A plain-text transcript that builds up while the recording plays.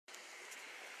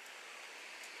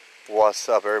What's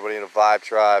up, everybody in the Vibe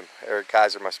Tribe? Eric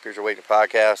Kaiser, my Spiritual Awakening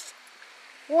podcast.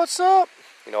 What's up?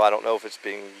 You know, I don't know if it's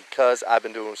because I've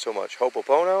been doing so much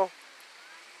Ho'oponopono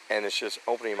and it's just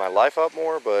opening my life up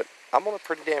more, but I'm on a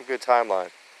pretty damn good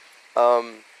timeline.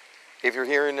 If you're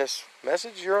hearing this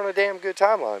message, you're on a damn good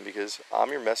timeline because I'm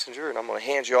your messenger and I'm going to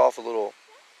hand you off a little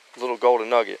golden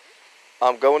nugget.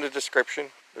 Go in the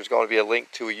description. There's going to be a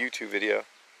link to a YouTube video,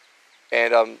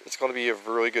 and it's going to be a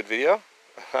really good video.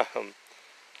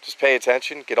 Just pay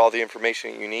attention, get all the information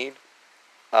that you need,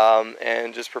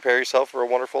 and just prepare yourself for a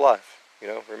wonderful life. You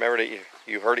know, remember that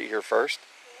you heard it here first.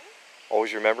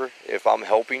 Always remember, if I'm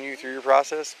helping you through your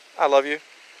process, I love you.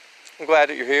 I'm glad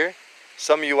that you're here.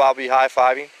 Some of you I'll be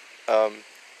high-fiving,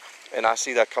 and I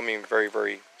see that coming very,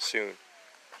 very soon.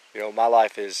 You know, my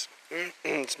life is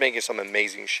it's making some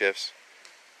amazing shifts.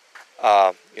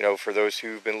 You know, for those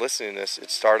who've been listening to this, it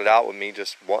started out with me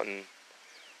just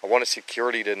I wanted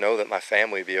security to know that my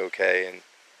family would be okay, and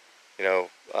you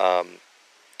know,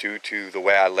 due to the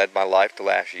way I led my life the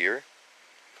last year,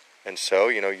 and so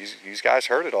you know, you guys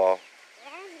heard it all.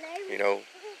 You know,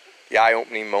 the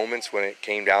eye-opening moments when it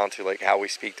came down to like how we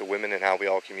speak to women and how we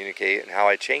all communicate, and how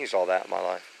I changed all that in my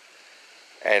life,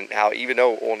 and how even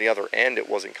though on the other end it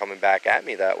wasn't coming back at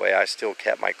me that way, I still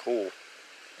kept my cool,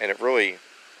 and it really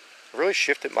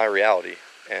shifted my reality.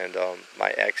 And my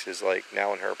ex is like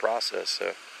now in her process,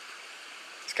 so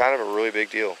it's kind of a really big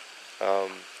deal.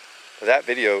 That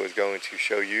video is going to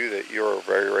show you that you're a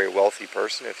very, very wealthy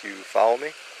person if you follow me.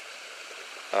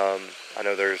 I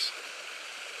know there's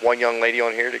one young lady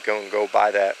on here that can go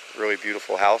buy that really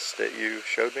beautiful house that you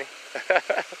showed me.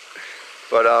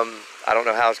 But I don't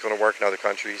know how it's going to work in other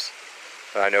countries.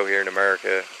 But I know here in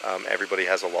America, everybody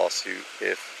has a lawsuit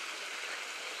if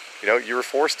you know, you were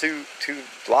forced to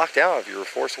lock down, if you were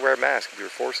forced to wear a mask, if you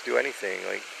were forced to do anything.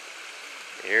 Like,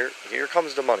 here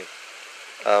comes the money.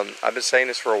 I've been saying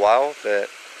this for a while, that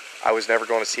I was never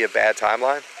going to see a bad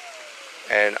timeline.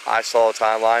 And I saw a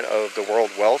timeline of the world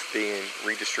wealth being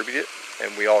redistributed,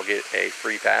 and we all get a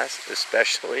free pass,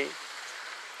 especially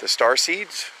the star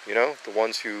seeds, you know, the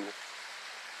ones who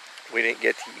we didn't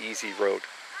get the easy road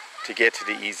to get to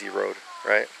the easy road,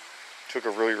 right? Took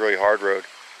a really, really hard road.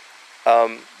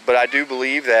 But I do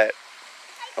believe that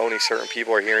only certain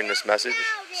people are hearing this message.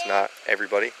 It's not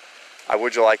everybody. I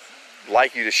would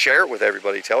like you to share it with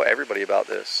everybody. Tell everybody about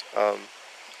this.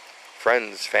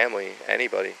 Friends, family,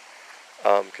 anybody.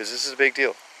 Because this is a big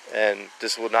deal. And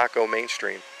this will not go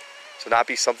mainstream. So not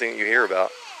be something that you hear about.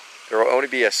 There will only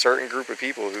be a certain group of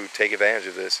people who take advantage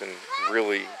of this and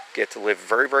really get to live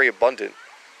very, very abundant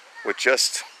with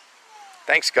just,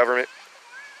 thanks government.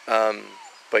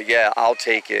 But yeah, I'll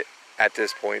take it at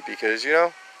this point, because you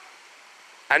know,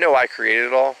 I know I created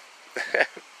it all.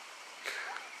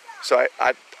 So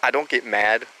I don't get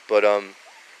mad, but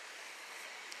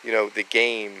you know, the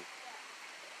game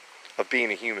of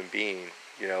being a human being,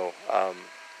 you know,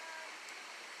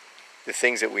 the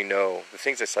things that we know, the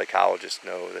things that psychologists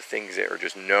know, the things that are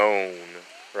just known,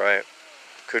 right,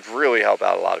 could really help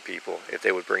out a lot of people if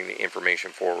they would bring the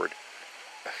information forward.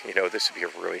 You know, this would be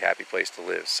a really happy place to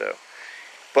live. So,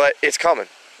 but it's coming.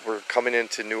 We're coming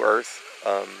into New Earth,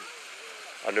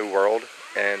 a new world,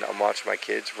 and I'm watching my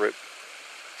kids rip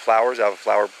flowers. I have a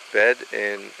flower bed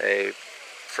in a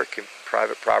freaking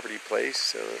private property place,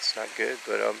 so it's not good.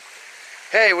 But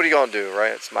hey, what are you gonna do,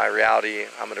 right? It's my reality.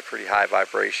 I'm in a pretty high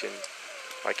vibration.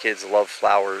 My kids love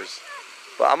flowers,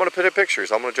 but I'm gonna put in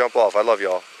pictures. I'm gonna jump off. I love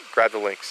y'all. Grab the links.